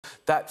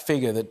That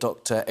figure that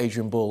Dr.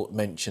 Adrian Ball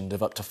mentioned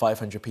of up to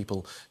 500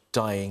 people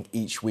dying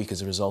each week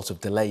as a result of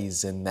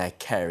delays in their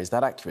care, is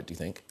that accurate, do you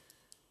think?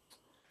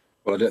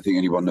 Well, I don't think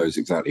anyone knows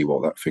exactly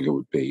what that figure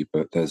would be,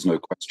 but there's no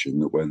question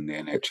that when the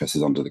NHS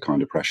is under the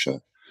kind of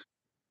pressure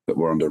that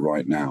we're under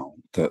right now,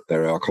 that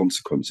there are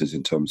consequences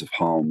in terms of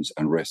harms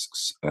and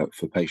risks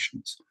for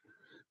patients.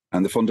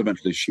 And the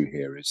fundamental issue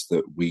here is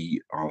that we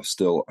are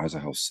still, as a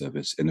health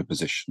service, in a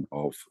position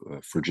of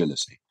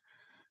fragility.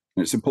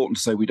 And it's important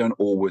to say we don't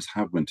always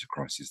have winter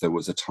crises. There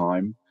was a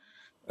time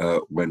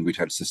when we'd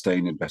had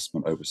sustained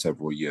investment over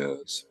several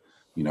years,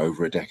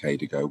 over a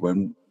decade ago,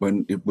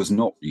 when it was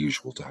not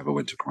usual to have a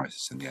winter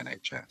crisis in the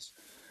NHS.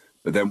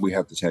 But then we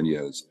had the 10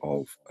 years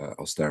of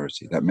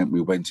austerity. That meant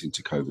we went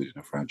into COVID in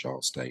a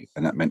fragile state,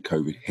 and that meant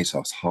COVID hit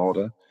us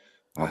harder,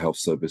 our health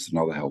service and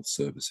other health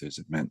services.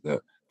 It meant that,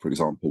 for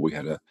example, we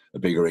had a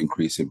bigger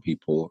increase in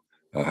people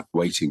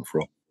waiting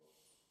for.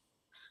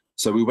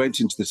 So we went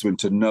into this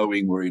winter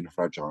knowing we're in a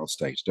fragile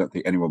state. I don't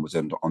think anyone was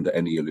under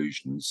any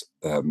illusions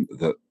that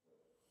it would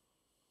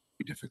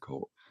be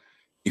difficult.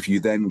 If you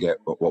then get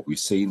what we've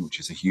seen, which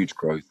is a huge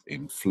growth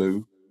in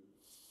flu,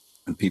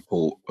 and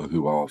people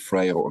who are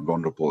frail and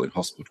vulnerable in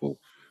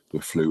hospital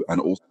with flu, and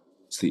also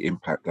the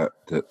impact that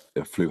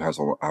the flu has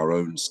on our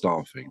own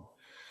staffing,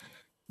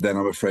 then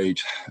I'm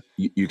afraid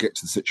you get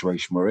to the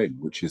situation we're in,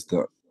 which is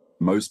that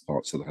most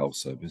parts of the health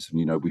service,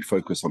 and we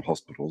focus on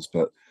hospitals,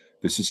 but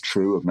this is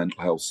true of mental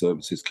health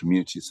services,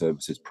 community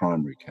services,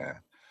 primary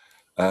care,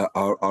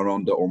 are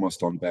under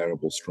almost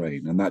unbearable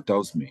strain. And that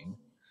does mean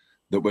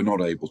that we're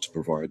not able to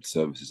provide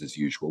services as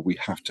usual. We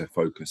have to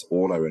focus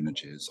all our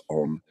energies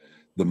on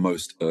the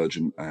most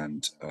urgent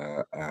and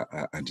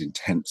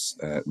intense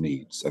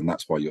needs. And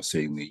that's why you're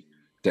seeing the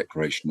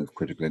declaration of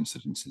critical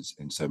incidences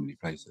in so many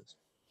places.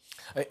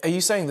 Are you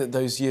saying that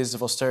those years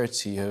of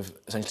austerity have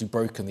essentially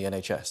broken the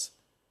NHS?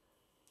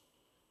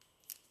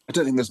 I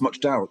don't think there's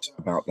much doubt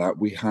about that.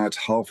 We had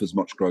half as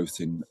much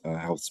growth in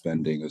health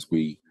spending as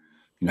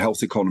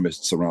health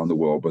economists around the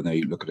world, when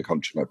they look at a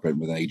country like Britain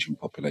with an ageing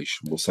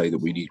population, will say that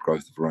we need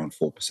growth of around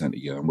 4% a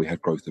year, and we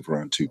had growth of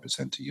around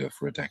 2% a year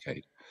for a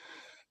decade.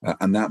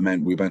 And that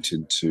meant we went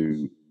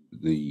into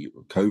the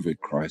COVID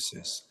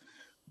crisis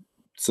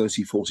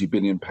 30-40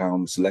 billion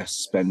pounds less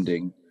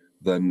spending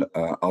than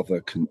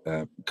other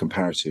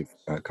comparative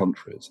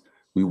countries.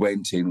 We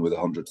went in with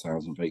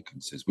 100,000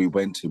 vacancies. We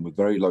went in with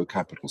very low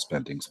capital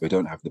spending, so we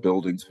don't have the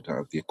buildings, we don't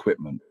have the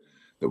equipment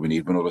that we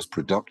need. We're not as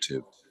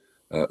productive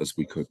as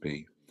we could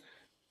be.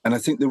 And I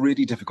think the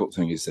really difficult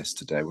thing is this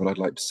today. What I'd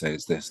like to say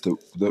is this,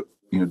 that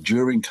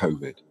during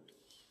COVID,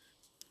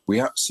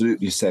 we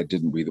absolutely said,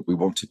 didn't we, that we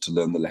wanted to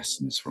learn the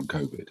lessons from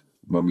COVID,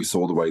 when we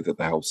saw the way that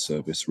the health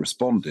service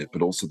responded,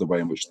 but also the way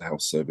in which the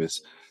health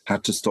service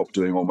had to stop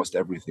doing almost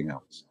everything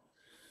else.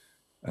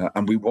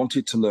 And we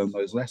wanted to learn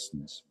those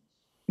lessons.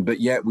 But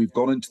yet we've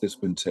gone into this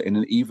winter in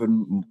an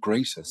even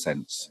greater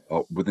sense,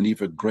 with an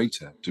even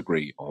greater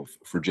degree of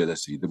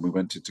fragility than we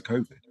went into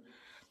COVID.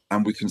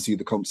 And we can see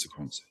the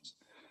consequences.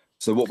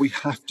 So what we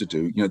have to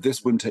do,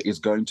 this winter is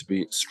going to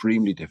be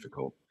extremely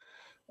difficult.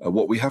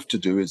 What we have to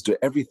do is do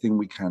everything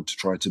we can to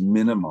try to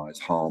minimize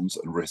harms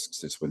and risks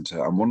this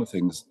winter. And one of the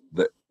things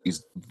that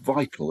is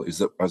vital is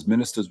that as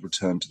ministers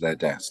return to their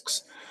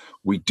desks,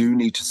 we do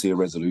need to see a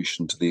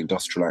resolution to the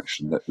industrial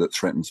action that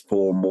threatens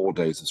 4 more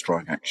days of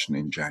strike action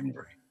in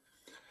January.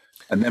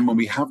 And then when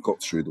we have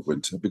got through the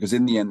winter, because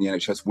in the end, the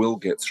NHS will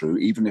get through,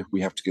 even if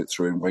we have to get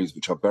through in ways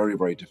which are very,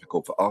 very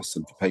difficult for us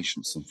and for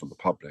patients and for the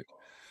public,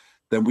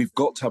 then we've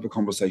got to have a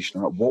conversation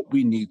about what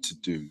we need to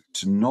do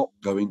to not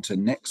go into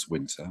next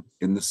winter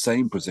in the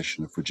same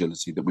position of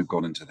fragility that we've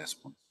gone into this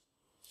one.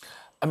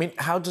 I mean,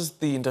 how does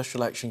the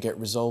industrial action get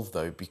resolved,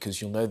 though?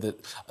 Because you'll know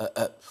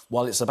that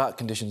while it's about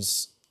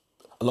conditions,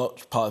 a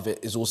large part of it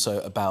is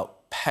also about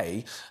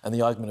pay. And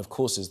the argument, of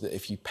course, is that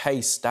if you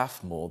pay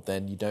staff more,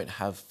 then you don't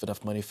have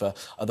enough money for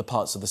other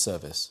parts of the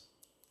service.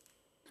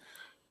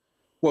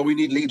 Well, we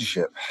need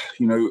leadership.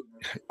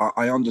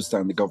 I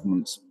understand the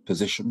government's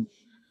position,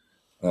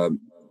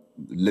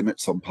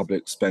 limits on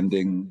public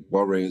spending,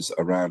 worries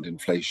around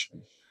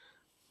inflation.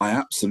 I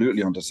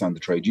absolutely understand the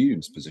trade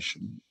union's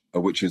position,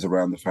 which is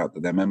around the fact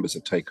that their members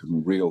have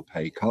taken real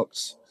pay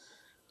cuts,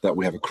 that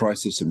we have a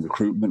crisis in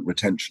recruitment,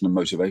 retention and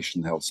motivation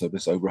in the health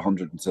service, over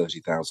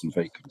 130,000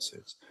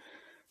 vacancies.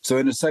 So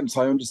in a sense,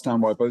 I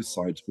understand why both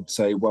sides would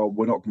say, well,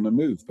 we're not going to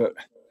move. But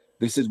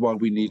this is why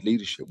we need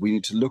leadership. We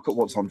need to look at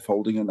what's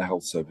unfolding in the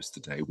health service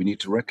today. We need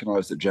to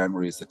recognise that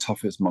January is the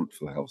toughest month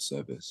for the health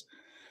service.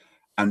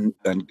 And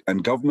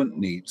government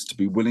needs to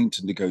be willing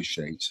to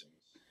negotiate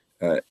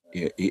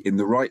in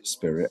the right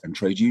spirit, and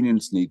trade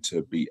unions need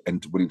to be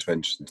willing to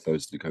enter into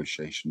those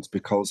negotiations,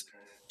 because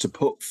to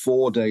put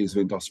 4 days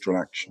of industrial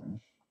action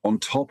on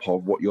top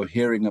of what you're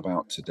hearing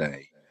about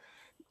today,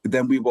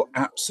 then we will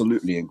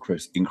absolutely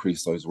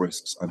increase those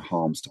risks and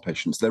harms to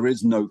patients. There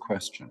is no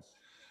question.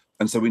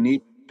 And so we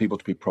need people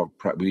to be,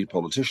 we need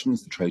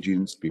politicians, the trade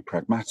unions, to be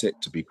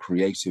pragmatic, to be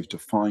creative, to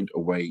find a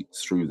way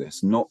through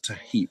this, not to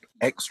heap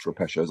extra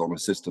pressures on a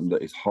system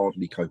that is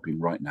hardly coping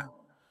right now.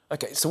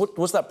 OK, so what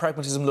does that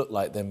pragmatism look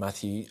like then,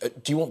 Matthew?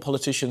 Do you want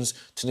politicians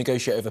to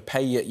negotiate over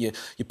pay? You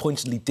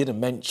pointedly didn't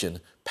mention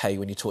pay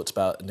when you talked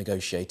about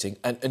negotiating.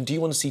 And do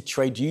you want to see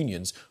trade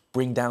unions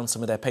bring down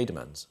some of their pay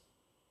demands?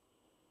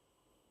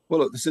 Well,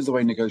 look, this is the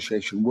way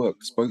negotiation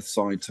works. Both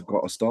sides have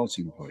got a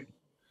starting point.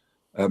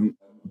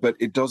 But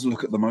it does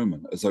look at the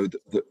moment as though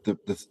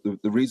the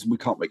reason we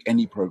can't make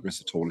any progress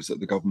at all is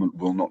that the government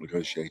will not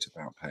negotiate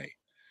about pay.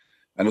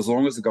 And as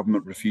long as the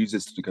government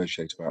refuses to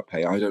negotiate about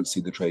pay, I don't see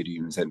the trade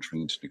unions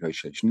entering into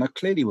negotiation. Now,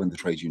 clearly, when the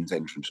trade unions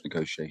enter into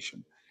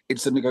negotiation,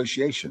 it's a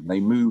negotiation. They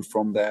move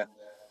from their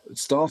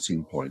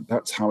starting point.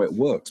 That's how it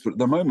works. But at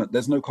the moment,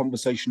 there's no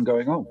conversation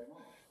going on.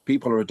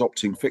 People are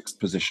adopting fixed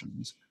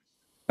positions.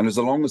 And as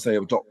long as they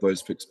adopt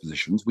those fixed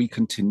positions, we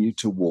continue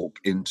to walk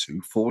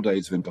into 4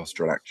 days of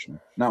industrial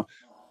action. Now,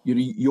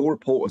 your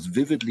report has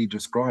vividly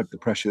described the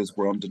pressures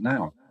we're under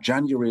now.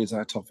 January is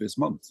our toughest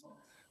month.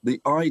 The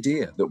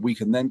idea that we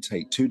can then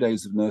take 2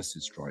 days of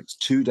nurses' strikes,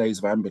 2 days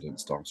of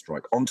ambulance staff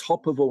strike, on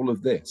top of all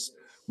of this,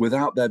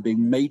 without there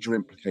being major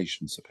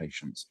implications for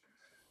patients,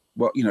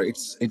 well,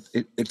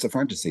 it's a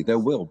fantasy. There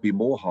will be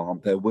more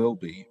harm. There will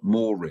be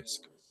more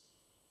risk.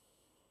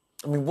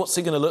 I mean, what's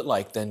it going to look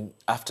like then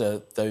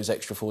after those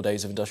extra 4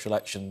 days of industrial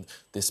action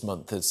this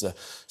month as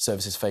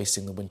services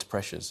facing the winter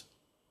pressures?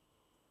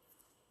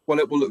 Well,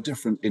 it will look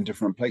different in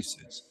different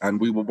places. And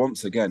we will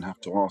once again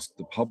have to ask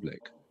the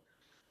public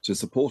to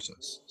support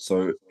us.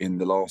 So in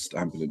the last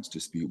ambulance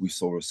dispute, we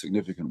saw a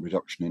significant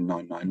reduction in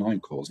 999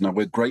 calls. Now,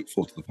 we're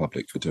grateful to the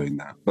public for doing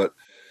that. But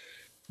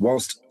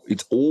whilst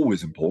it's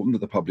always important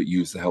that the public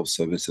use the health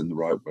service in the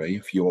right way,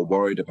 if you are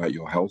worried about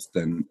your health,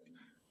 then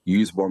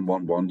use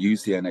 111,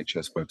 use the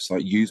NHS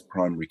website, use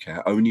primary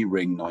care, only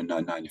ring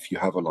 999 if you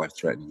have a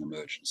life-threatening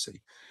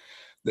emergency.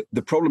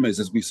 The problem is,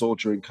 as we saw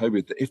during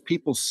COVID, that if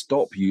people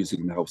stop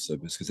using the health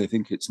service because they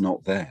think it's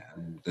not there,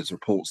 and there's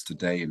reports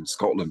today in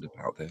Scotland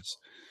about this,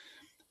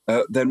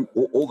 then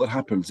all that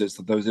happens is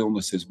that those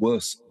illnesses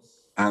worsen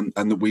and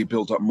that we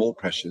build up more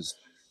pressures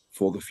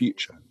for the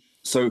future.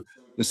 So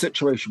the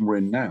situation we're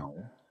in now,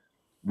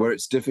 where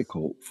it's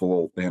difficult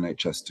for the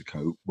NHS to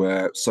cope,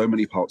 where so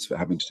many parts of it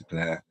having to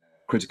declare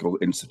critical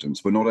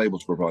incidents, we're not able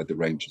to provide the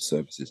range of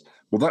services.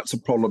 Well, that's a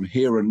problem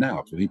here and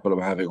now for people who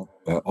are having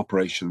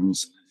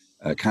operations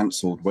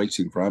cancelled,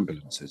 waiting for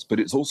ambulances. But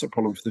it's also a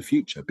problem for the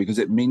future because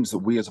it means that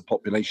we as a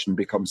population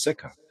become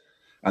sicker,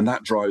 and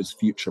that drives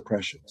future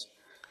pressures.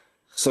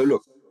 So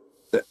look,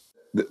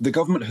 the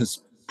government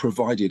has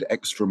provided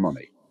extra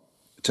money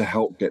to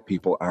help get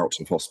people out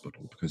of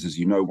hospital because, as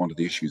you know, one of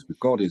the issues we've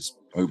got is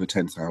over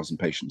 10,000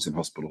 patients in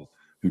hospital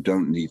who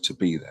don't need to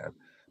be there.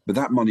 But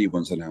that money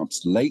was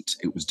announced late.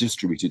 It was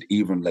distributed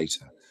even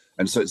later.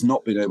 And so it's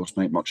not been able to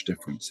make much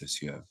difference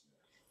this year.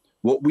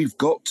 What we've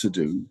got to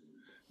do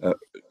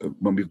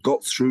when we've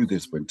got through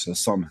this winter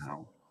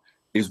somehow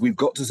is we've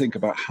got to think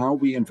about how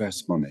we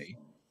invest money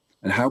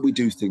and how we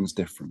do things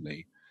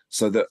differently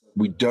so that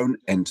we don't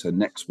enter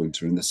next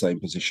winter in the same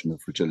position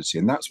of fragility.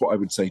 And that's what I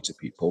would say to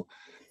people.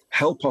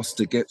 Help us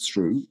to get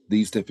through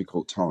these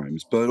difficult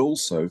times, but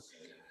also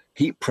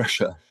heap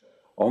pressure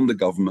on the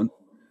government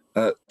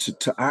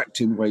to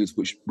act in ways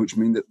which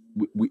mean that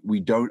we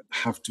don't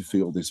have to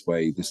feel this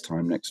way this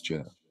time next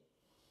year.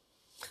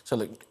 So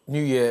look,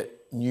 new year,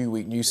 new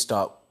week, new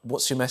start.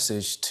 What's your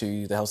message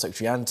to the Health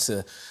Secretary and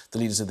to the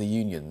leaders of the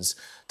unions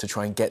to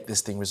try and get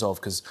this thing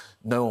resolved? Because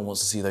no one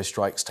wants to see those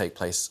strikes take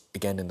place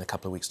again in a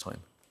couple of weeks'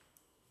 time.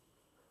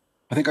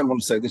 I think I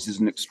want to say this is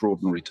an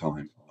extraordinary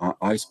time.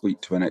 I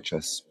speak to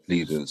NHS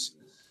leaders,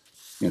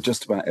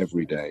 just about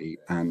every day,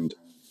 and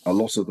a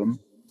lot of them,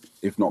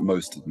 if not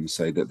most of them,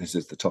 say that this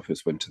is the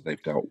toughest winter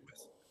they've dealt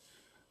with.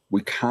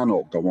 We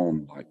cannot go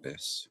on like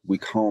this. We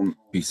can't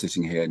be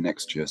sitting here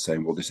next year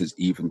saying, well, this is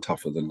even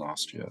tougher than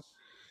last year.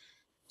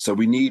 So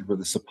we need, with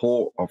the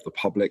support of the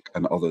public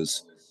and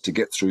others, to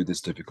get through this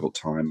difficult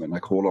time. And I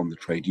call on the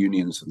trade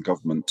unions and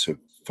government to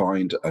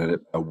find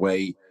a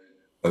way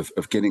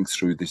of getting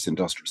through this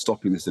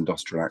stopping this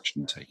industrial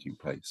action taking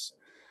place.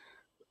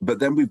 But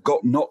then we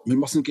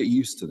mustn't get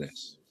used to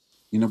this.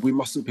 We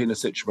mustn't be in a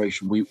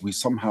situation we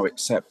somehow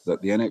accept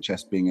that the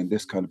NHS being in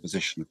this kind of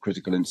position of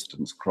critical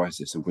incidents,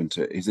 crisis and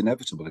winter is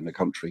inevitable in a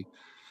country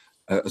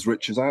as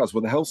rich as ours,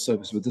 with the health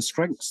service, with the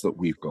strengths that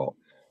we've got.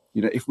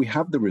 If we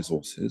have the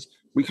resources,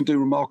 we can do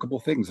remarkable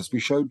things, as we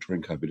showed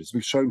during COVID, as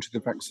we've shown to the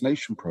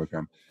vaccination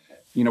programme.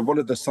 One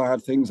of the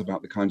sad things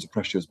about the kinds of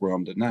pressures we're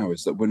under now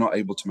is that we're not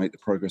able to make the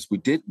progress we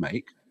did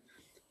make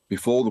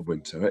before the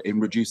winter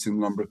in reducing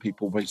the number of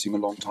people waiting a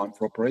long time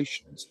for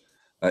operations,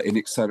 in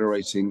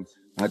accelerating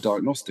our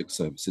diagnostic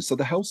services. So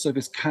the health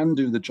service can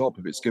do the job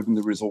if it's given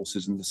the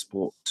resources and the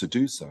support to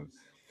do so.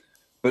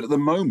 But at the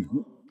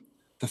moment,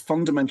 the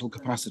fundamental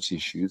capacity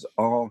issues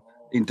are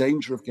in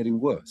danger of getting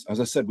worse. As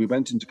I said, we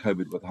went into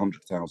COVID with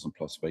 100,000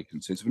 plus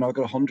vacancies. We've now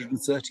got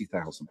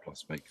 130,000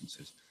 plus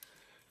vacancies.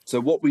 So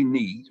what we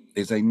need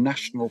is a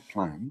national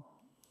plan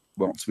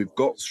once we've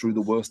got through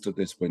the worst of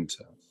this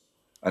winter,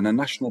 and a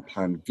national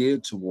plan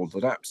geared towards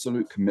that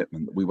absolute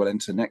commitment that we will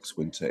enter next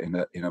winter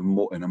in a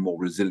more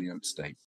resilient state.